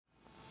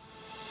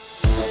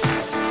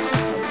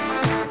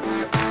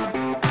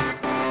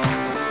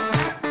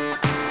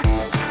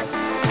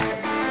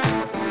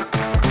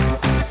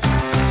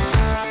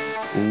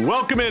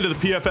Welcome into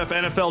the PFF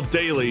NFL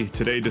Daily.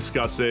 Today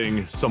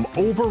discussing some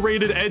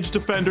overrated edge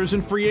defenders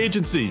in free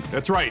agency.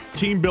 That's right,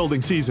 team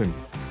building season.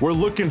 We're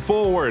looking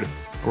forward.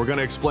 We're going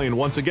to explain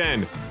once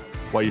again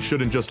why you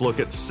shouldn't just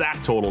look at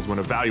sack totals when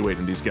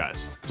evaluating these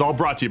guys. It's all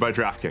brought to you by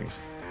DraftKings.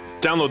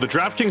 Download the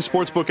DraftKings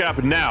Sportsbook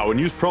app now and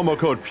use promo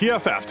code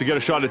PFF to get a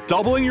shot at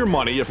doubling your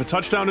money if a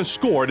touchdown is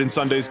scored in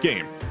Sunday's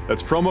game.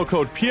 That's promo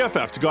code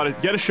PFF to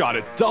get a shot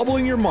at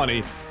doubling your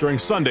money during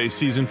Sunday's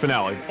season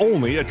finale,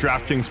 only at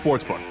DraftKings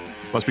Sportsbook.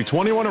 Must be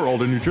 21 or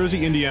older, New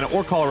Jersey, Indiana,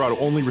 or Colorado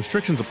only.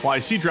 Restrictions apply.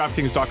 See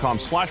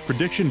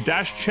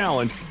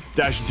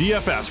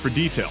DraftKings.com/prediction-challenge-DFS for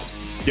details.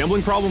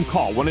 Gambling problem?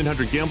 Call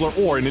 1-800-GAMBLER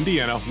or in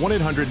Indiana,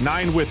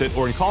 1-800-9-WITH-IT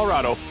or in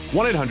Colorado,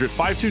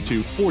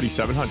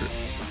 1-800-522-4700.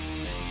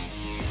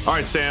 All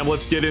right, Sam,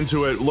 let's get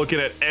into it.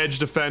 Looking at edge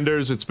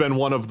defenders, it's been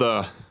one of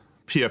the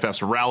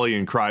PFF's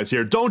rallying cries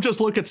here. Don't just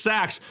look at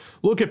sacks.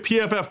 Look at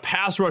PFF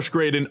pass rush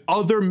grade and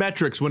other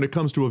metrics when it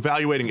comes to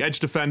evaluating edge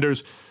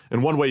defenders.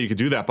 And one way you could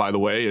do that, by the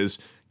way, is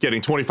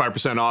getting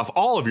 25% off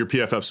all of your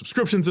PFF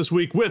subscriptions this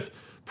week with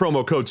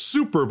promo code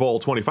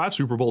SuperBowl25,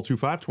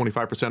 SuperBowl25,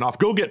 25% off.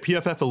 Go get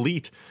PFF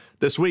Elite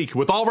this week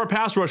with all of our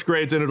pass rush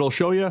grades, and it'll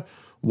show you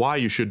why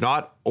you should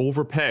not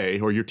overpay,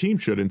 or your team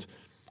shouldn't,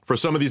 for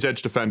some of these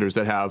edge defenders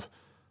that have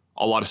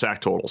a lot of sack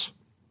totals.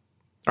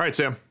 All right,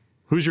 Sam,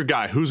 who's your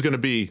guy? Who's going to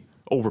be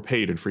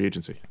overpaid in free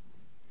agency?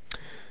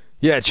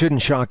 Yeah, it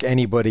shouldn't shock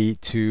anybody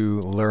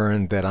to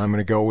learn that I'm going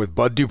to go with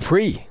Bud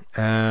Dupree,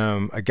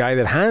 a guy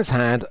that has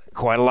had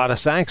quite a lot of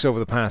sacks over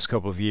the past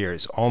couple of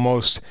years,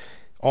 almost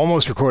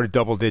recorded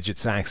double-digit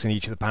sacks in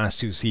each of the past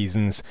two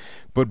seasons.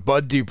 But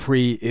Bud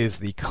Dupree is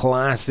the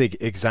classic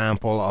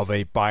example of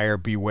a buyer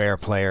beware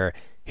player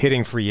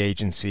hitting free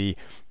agency.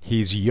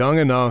 He's young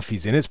enough,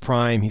 he's in his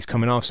prime, he's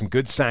coming off some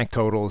good sack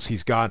totals,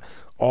 he's got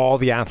all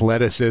the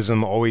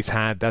athleticism, always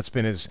had. That's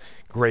been his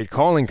great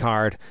calling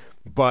card.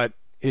 But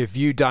if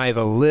you dive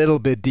a little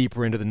bit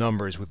deeper into the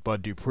numbers with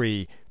Bud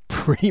Dupree,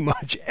 pretty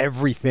much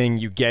everything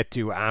you get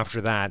to after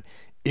that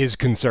is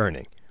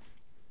concerning.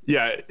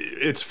 Yeah,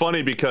 it's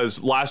funny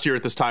because last year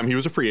at this time he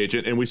was a free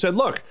agent, and we said,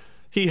 look,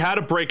 he had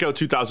a breakout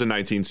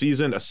 2019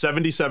 season, a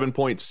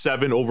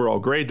 77.7 overall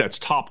grade. That's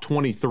top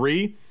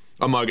 23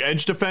 among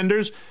edge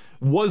defenders.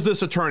 Was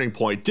this a turning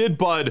point? Did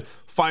Bud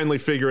finally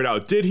figure it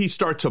out? Did he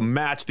start to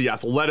match the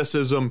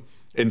athleticism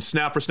and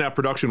snap-for-snap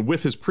production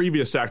with his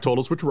previous sack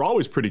totals, which were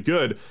always pretty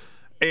good?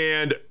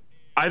 And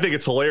I think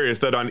it's hilarious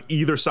that on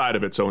either side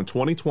of it, so in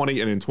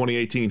 2020 and in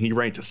 2018, he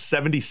ranked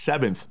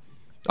 77th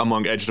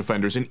among edge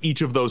defenders in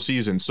each of those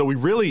seasons. So we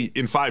really,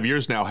 in 5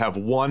 years now, have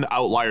one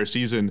outlier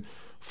season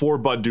for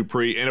Bud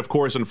Dupree. And of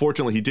course,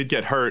 unfortunately, he did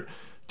get hurt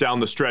down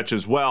the stretch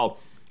as well.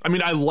 I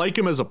mean, I like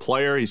him as a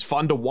player. He's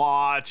fun to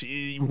watch.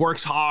 He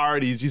works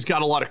hard. He's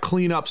got a lot of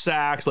cleanup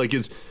sacks. Like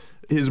his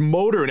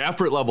motor and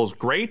effort level is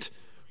great.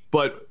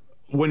 But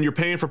when you're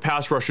paying for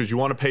pass rushers, you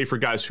want to pay for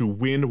guys who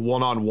win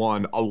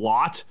one-on-one a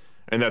lot.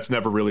 And that's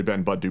never really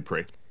been Bud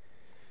Dupree.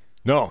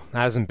 No,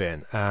 hasn't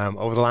been.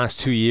 Over the last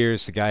 2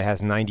 years, the guy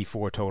has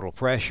 94 total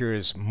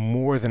pressures.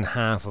 More than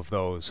half of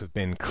those have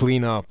been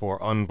cleanup or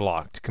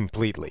unblocked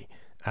completely.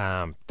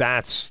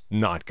 That's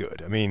not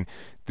good. I mean,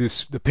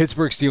 the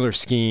Pittsburgh Steelers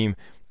scheme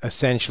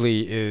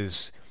essentially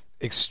is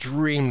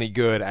extremely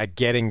good at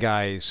getting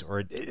guys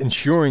or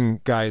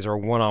ensuring guys are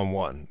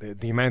one-on-one.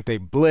 The amount they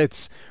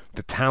blitz,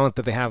 the talent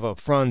that they have up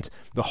front,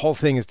 the whole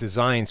thing is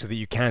designed so that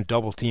you can't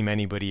double team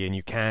anybody and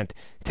you can't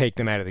take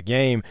them out of the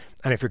game.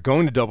 And if you're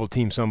going to double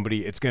team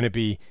somebody, it's going to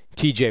be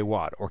TJ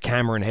Watt or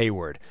Cameron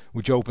Hayward,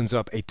 which opens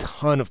up a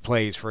ton of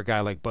plays for a guy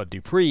like Bud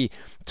Dupree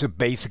to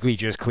basically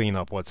just clean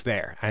up what's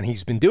there. And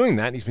he's been doing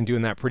that, and he's been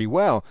doing that pretty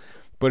well.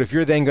 But if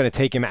you're then going to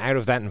take him out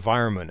of that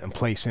environment and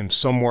place him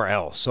somewhere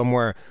else,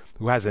 somewhere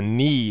who has a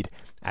need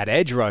at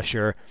edge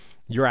rusher,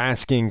 you're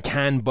asking,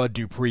 can Bud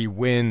Dupree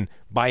win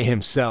by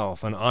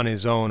himself and on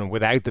his own and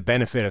without the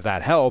benefit of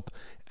that help?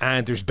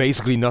 And there's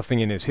basically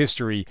nothing in his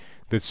history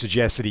that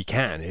suggests that he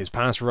can. His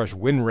pass rush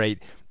win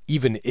rate,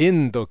 even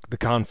in the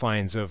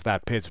confines of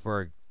that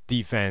Pittsburgh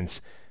defense,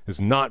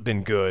 has not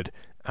been good.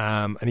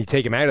 And you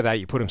take him out of that,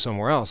 you put him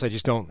somewhere else. I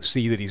just don't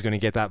see that he's going to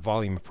get that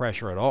volume of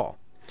pressure at all.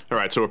 All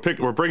right, so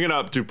we're bringing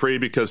up Dupree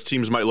because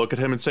teams might look at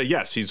him and say,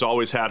 yes, he's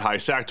always had high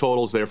sack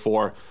totals,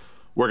 therefore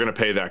we're going to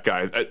pay that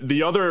guy.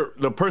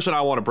 The person I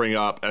want to bring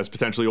up as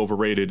potentially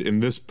overrated in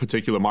this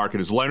particular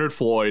market is Leonard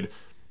Floyd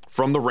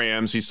from the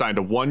Rams. He signed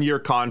a 1-year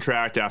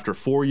contract after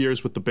 4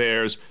 years with the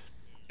Bears,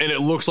 and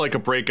it looks like a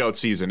breakout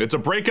season. It's a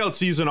breakout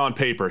season on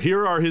paper.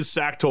 Here are his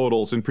sack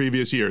totals in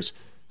previous years: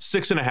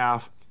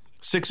 6.5,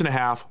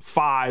 6.5,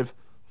 5,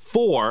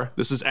 4.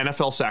 This is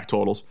NFL sack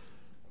totals.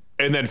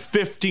 And then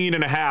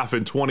 15.5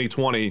 in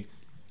 2020,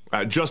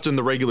 just in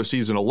the regular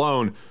season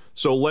alone.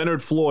 So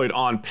Leonard Floyd,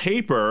 on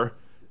paper,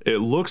 it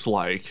looks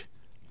like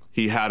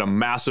he had a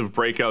massive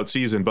breakout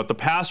season. But the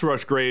pass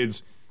rush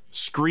grades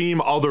scream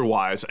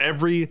otherwise.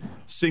 Every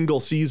single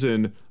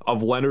season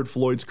of Leonard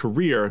Floyd's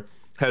career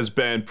has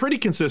been pretty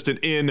consistent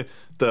in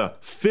the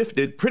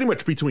pretty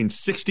much between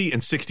 60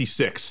 and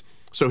 66.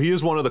 So he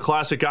is one of the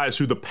classic guys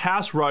who the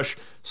pass rush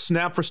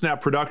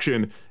snap-for-snap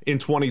production in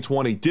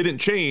 2020 didn't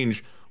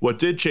change. What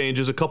did change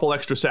is a couple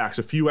extra sacks,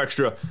 a few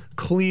extra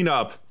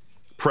cleanup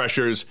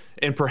pressures,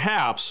 and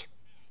perhaps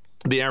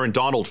the Aaron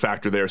Donald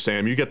factor there,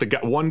 Sam. You get the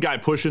one guy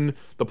pushing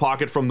the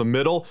pocket from the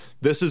middle.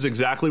 This is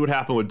exactly what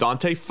happened with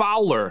Dante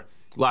Fowler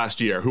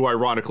last year, who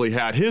ironically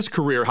had his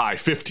career-high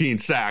 15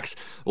 sacks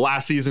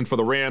last season for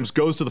the Rams,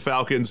 goes to the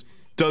Falcons,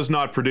 does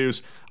not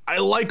produce. I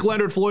like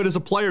Leonard Floyd as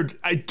a player.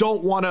 I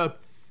don't want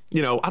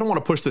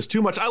to push this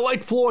too much. I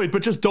like Floyd,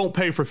 but just don't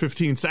pay for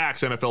 15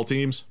 sacks, NFL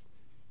teams.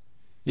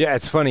 Yeah,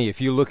 it's funny.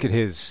 If you look at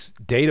his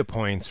data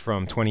points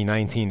from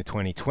 2019 to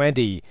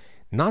 2020,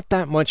 not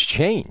that much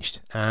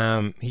changed.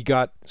 He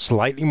got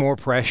slightly more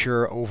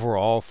pressure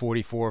overall,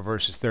 44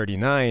 versus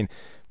 39,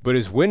 but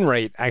his win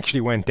rate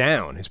actually went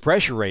down. His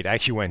pressure rate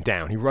actually went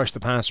down. He rushed the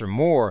passer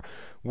more.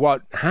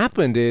 What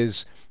happened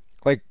is,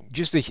 like,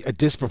 just a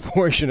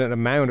disproportionate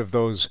amount of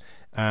those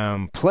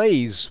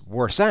plays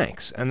were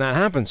sacks, and that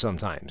happens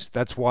sometimes.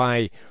 That's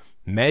why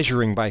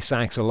measuring by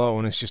sacks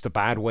alone is just a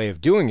bad way of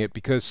doing it,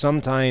 because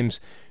sometimes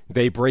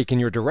they break in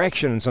your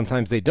direction and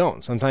sometimes they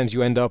don't. Sometimes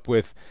you end up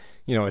with,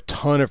 a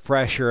ton of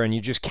pressure and you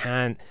just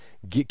can't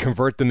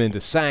convert them into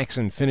sacks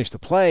and finish the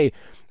play.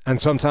 And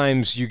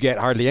sometimes you get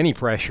hardly any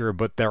pressure,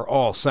 but they're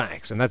all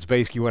sacks. And that's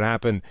basically what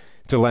happened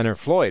to Leonard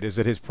Floyd, is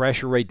that his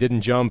pressure rate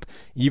didn't jump.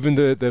 Even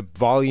the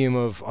volume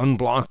of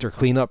unblocked or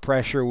cleanup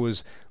pressure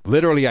was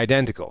literally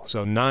identical.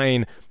 So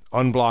 9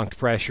 unblocked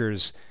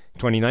pressures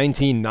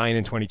 2019, 9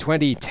 in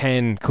 2020,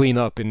 10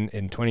 cleanup in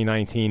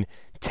 2019,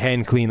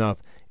 10 cleanup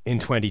in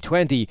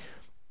 2020.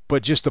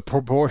 But just the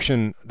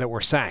proportion that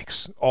were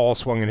sacks all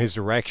swung in his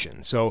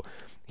direction. So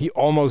he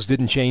almost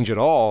didn't change at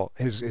all.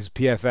 His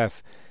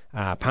PFF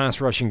pass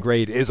rushing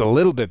grade is a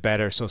little bit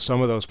better, so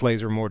some of those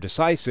plays are more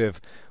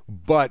decisive,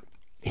 but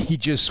he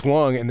just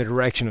swung in the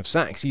direction of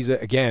sacks. He's,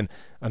 again,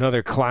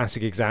 another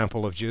classic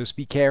example of just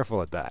be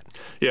careful at that.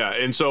 Yeah,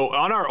 and so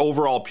on our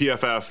overall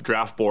PFF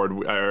draft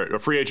board, or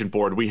free agent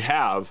board, we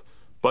have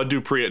Bud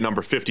Dupree at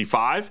number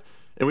 55,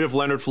 and we have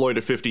Leonard Floyd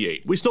at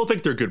 58. We still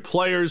think they're good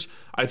players.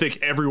 I think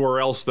everywhere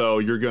else, though,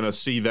 you're going to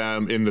see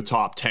them in the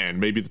top 10,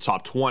 maybe the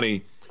top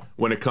 20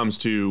 when it comes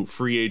to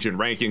free agent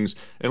rankings.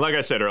 And like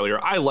I said earlier,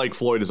 I like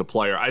Floyd as a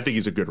player. I think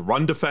he's a good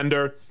run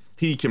defender.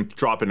 He can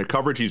drop into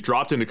coverage. He's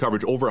dropped into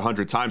coverage over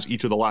 100 times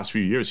each of the last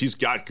few years. He's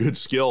got good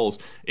skills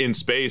in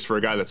space for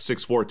a guy that's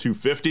 6'4",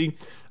 250.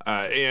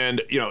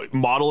 And,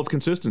 model of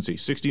consistency,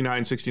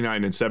 69,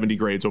 69, and 70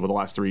 grades over the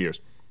last 3 years.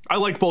 I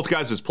like both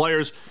guys as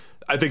players.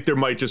 I think there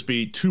might just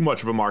be too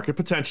much of a market,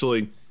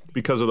 potentially,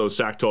 because of those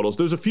sack totals.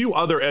 There's a few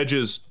other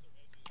edges.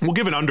 We'll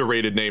give an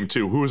underrated name,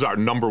 too, who is our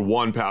number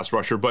one pass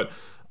rusher. But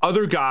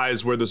other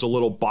guys where there's a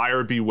little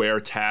buyer beware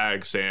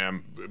tag,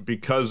 Sam,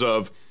 because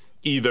of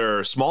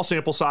either small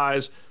sample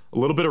size, a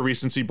little bit of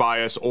recency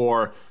bias,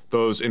 or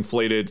those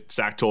inflated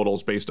sack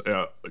totals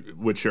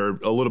which are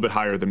a little bit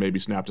higher than maybe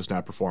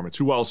snap-to-snap performance.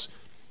 Who else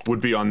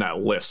would be on that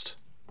list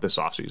this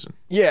offseason?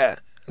 Yeah,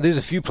 there's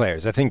a few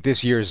players. I think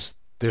there's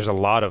a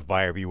lot of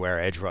buyer beware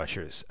edge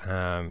rushers.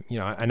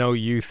 I know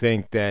you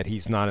think that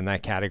he's not in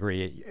that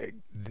category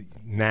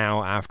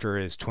now after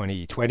his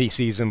 2020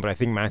 season, but I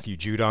think Matthew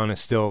Judon is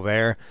still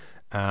there.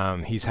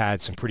 He's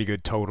had some pretty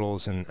good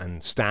totals and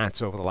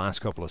stats over the last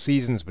couple of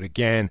seasons, but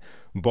again,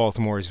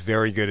 Baltimore is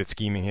very good at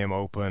scheming him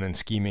open and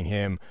scheming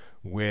him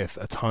with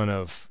a ton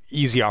of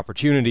easy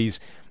opportunities,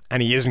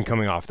 and he isn't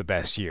coming off the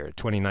best year.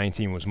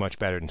 2019 was much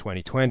better than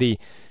 2020.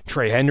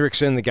 Trey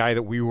Hendrickson, the guy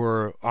that we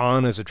were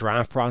on as a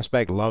draft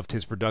prospect, loved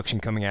his production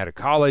coming out of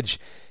college,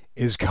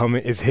 is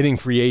hitting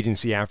free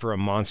agency after a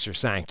monster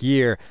sack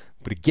year.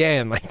 But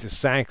again, like, the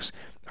sacks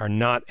are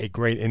not a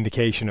great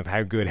indication of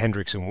how good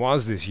Hendrickson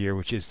was this year,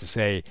 which is to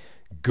say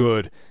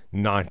good,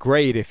 not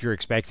great. If you're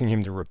expecting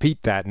him to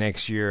repeat that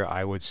next year,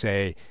 I would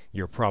say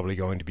you're probably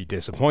going to be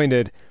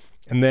disappointed.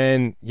 And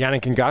then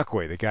Yannick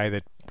Ngakoue, the guy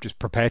that just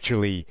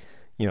perpetually,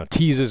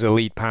 teases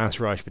elite pass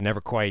rush, but never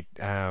quite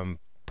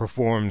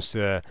performs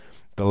to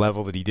the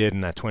level that he did in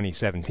that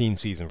 2017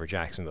 season for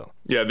Jacksonville.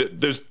 Yeah,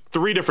 there's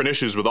 3 different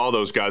issues with all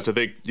those guys. I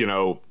think,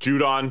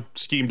 Judon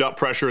schemed up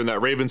pressure in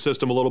that Ravens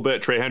system a little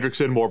bit. Trey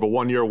Hendrickson, more of a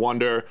one-year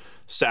wonder,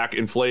 sack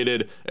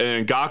inflated.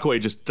 And Ngakoue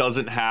just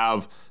doesn't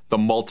have the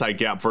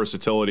multi-gap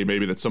versatility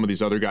maybe that some of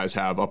these other guys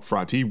have up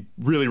front. He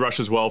really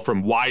rushes well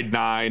from wide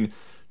 9,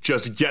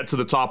 just get to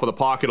the top of the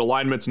pocket.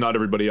 Alignment's not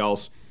everybody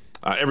else.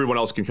 Everyone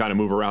else can kind of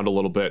move around a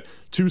little bit.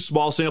 2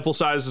 small sample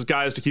sizes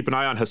guys to keep an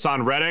eye on,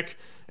 Hassan Reddick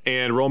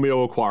and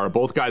Romeo Okwara.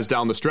 Both guys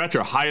down the stretch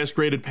are highest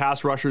graded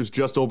pass rushers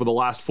just over the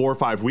last 4 or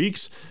 5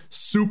 weeks.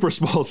 Super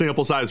small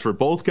sample size for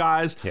both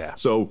guys. Yeah.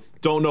 So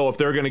don't know if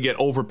they're going to get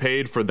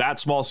overpaid for that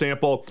small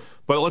sample.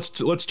 But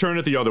let's turn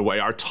it the other way.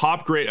 Our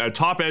top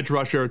edge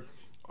rusher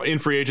in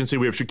free agency,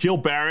 we have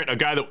Shaquille Barrett, a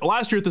guy that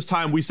last year at this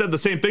time we said the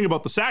same thing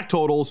about the sack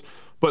totals,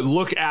 but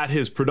look at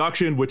his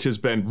production, which has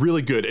been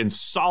really good and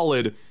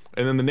solid.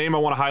 And then the name I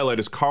want to highlight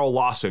is Carl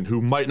Lawson,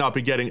 who might not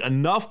be getting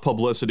enough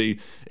publicity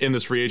in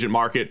this free agent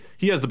market.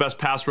 He has the best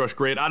pass rush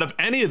grade out of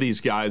any of these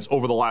guys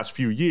over the last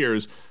few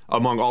years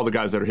among all the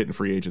guys that are hitting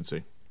free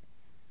agency.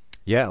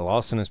 Yeah,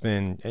 Lawson has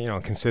been,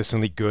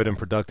 consistently good and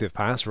productive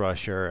pass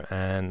rusher,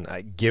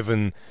 and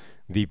given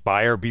the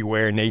buyer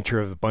beware nature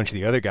of a bunch of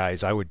the other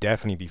guys, I would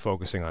definitely be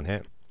focusing on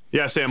him.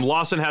 Yeah, Sam,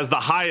 Lawson has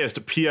the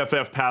highest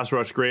PFF pass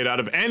rush grade out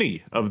of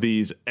any of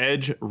these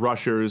edge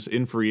rushers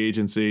in free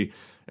agency,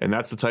 and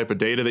that's the type of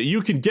data that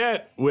you can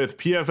get with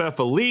PFF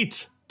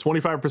Elite.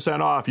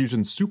 25% off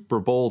using Super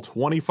Bowl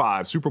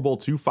 25, Super Bowl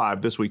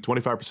 25 this week,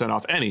 25%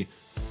 off any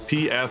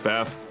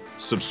PFF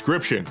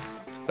subscription.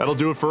 That'll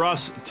do it for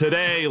us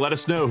today. Let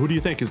us know, who do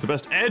you think is the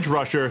best edge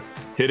rusher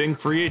hitting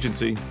free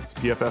agency? It's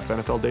PFF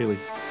NFL Daily.